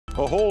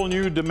A whole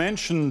new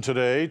dimension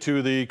today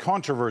to the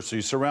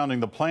controversy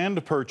surrounding the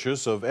planned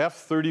purchase of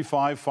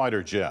F-35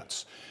 fighter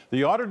jets.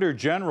 The Auditor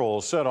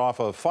General set off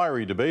a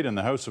fiery debate in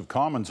the House of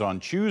Commons on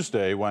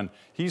Tuesday when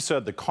he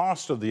said the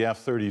cost of the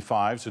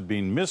F-35s had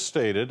been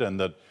misstated and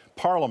that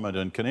Parliament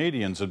and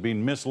Canadians had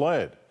been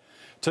misled.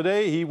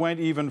 Today, he went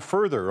even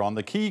further on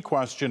the key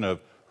question of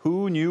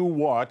who knew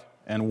what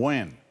and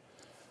when.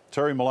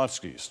 Terry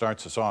Milewski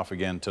starts us off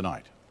again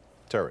tonight.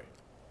 Terry.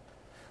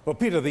 Well,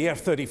 Peter, the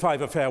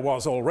F-35 affair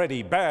was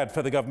already bad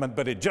for the government,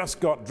 but it just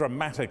got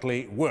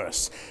dramatically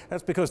worse.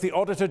 That's because the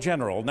Auditor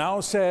General now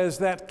says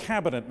that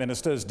cabinet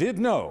ministers did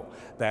know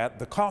that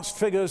the cost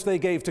figures they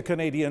gave to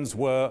Canadians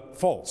were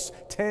false,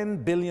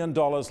 $10 billion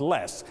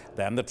less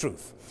than the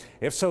truth.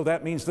 If so,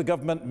 that means the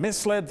government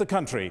misled the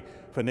country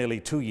for nearly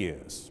 2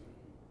 years.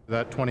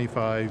 That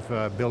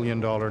 $25 billion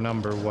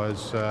number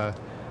was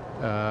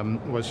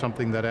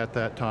something that at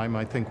that time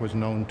I think was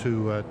known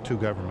to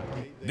government.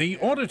 The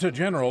Auditor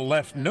General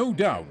left no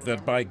doubt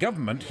that by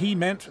government he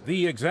meant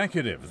the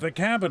executive, the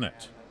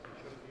cabinet.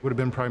 Would have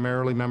been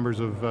primarily members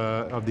of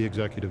the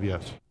executive,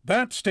 yes.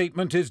 That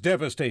statement is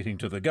devastating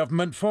to the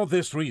government for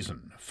this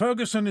reason.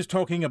 Ferguson is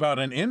talking about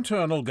an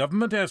internal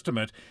government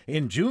estimate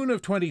in June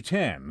of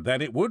 2010 that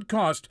it would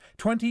cost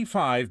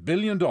 $25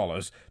 billion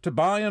to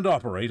buy and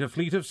operate a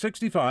fleet of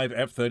 65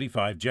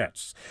 F-35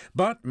 jets.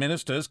 But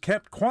ministers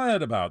kept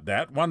quiet about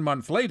that 1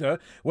 month later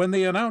when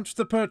they announced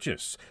the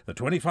purchase. The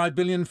 $25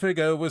 billion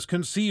figure was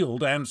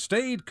concealed and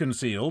stayed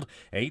concealed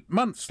 8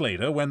 months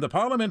later when the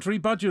Parliamentary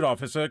Budget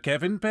Officer,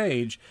 Kevin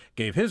Page,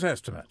 gave his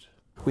estimate.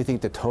 We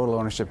think the total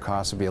ownership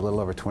cost would be a little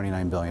over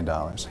 $29 billion.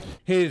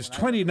 His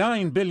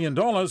 $29 billion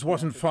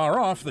wasn't far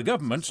off the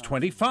government's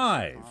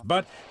 $25,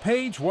 but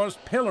Page was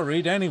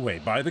pilloried anyway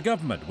by the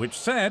government, which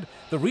said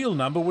the real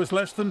number was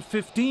less than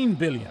 $15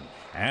 billion,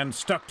 and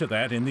stuck to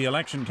that in the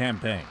election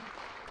campaign.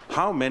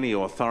 How many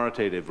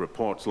authoritative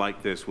reports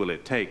like this will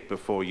it take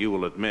before you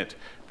will admit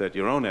that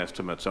your own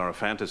estimates are a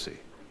fantasy?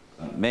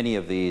 Many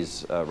of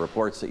these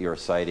reports that you're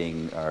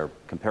citing are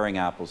comparing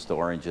apples to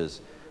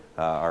oranges.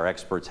 Our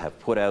experts have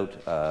put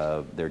out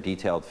their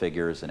detailed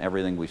figures, and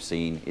everything we've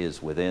seen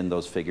is within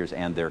those figures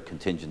and their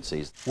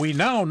contingencies. We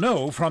now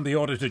know from the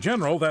Auditor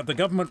General that the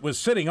government was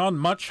sitting on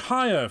much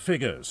higher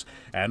figures.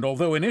 And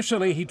although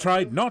initially he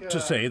tried not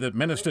to say that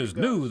ministers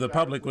knew the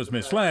public was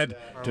misled,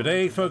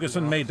 today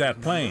Ferguson made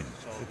that plain.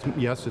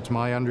 Yes, it's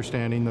my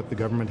understanding that the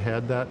government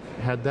had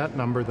that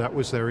number. That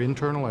was their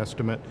internal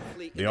estimate.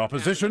 The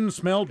opposition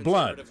smelled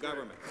blood.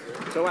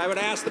 So I would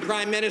ask the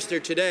Prime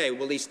Minister today,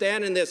 will he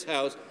stand in this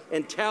House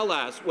and tell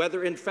us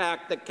whether in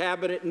fact the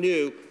Cabinet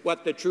knew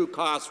what the true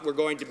costs were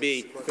going to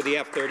be for the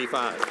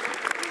F-35?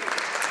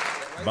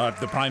 But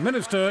the Prime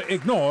Minister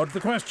ignored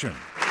the question.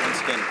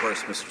 Once again, of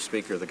course, Mr.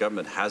 Speaker, the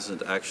government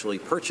hasn't actually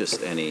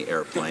purchased any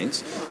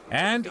airplanes.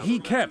 And he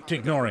kept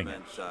ignoring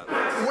it.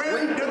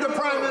 When did the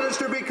Prime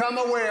Minister become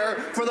aware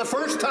for the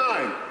first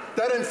time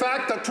that in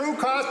fact the true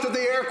cost of the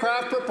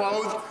aircraft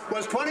proposed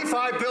was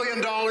 $25 billion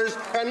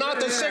and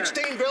not the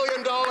 $16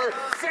 billion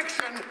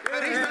fiction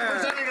that he's been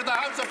presenting to the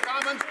House of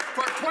Commons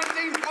for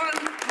 21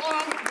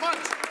 long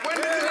months? When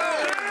did you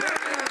know?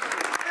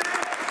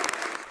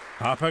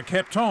 Harper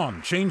kept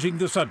on changing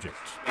the subject.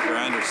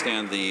 I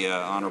understand the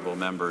honourable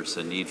member's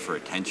need for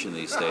attention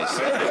these days.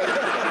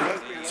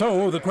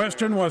 So the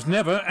question was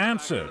never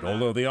answered,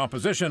 although the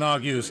opposition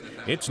argues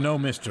it's no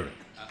mystery.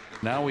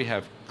 Now we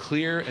have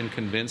clear and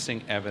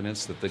convincing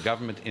evidence that the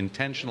government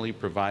intentionally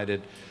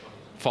provided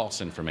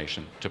false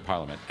information to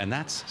Parliament, and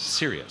that's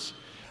serious.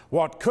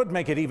 What could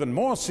make it even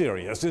more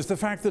serious is the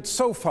fact that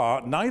so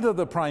far neither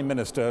the Prime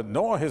Minister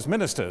nor his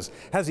ministers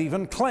has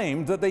even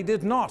claimed that they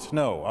did not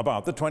know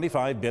about the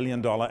 $25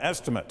 billion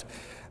estimate.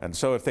 And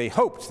so if they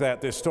hoped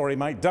that this story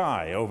might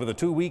die over the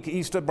 2-week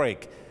Easter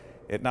break,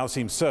 it now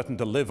seems certain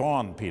to live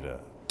on, Peter.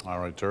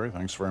 All right, Terry,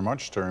 thanks very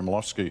much. Terry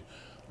Milewski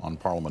on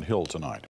Parliament Hill tonight.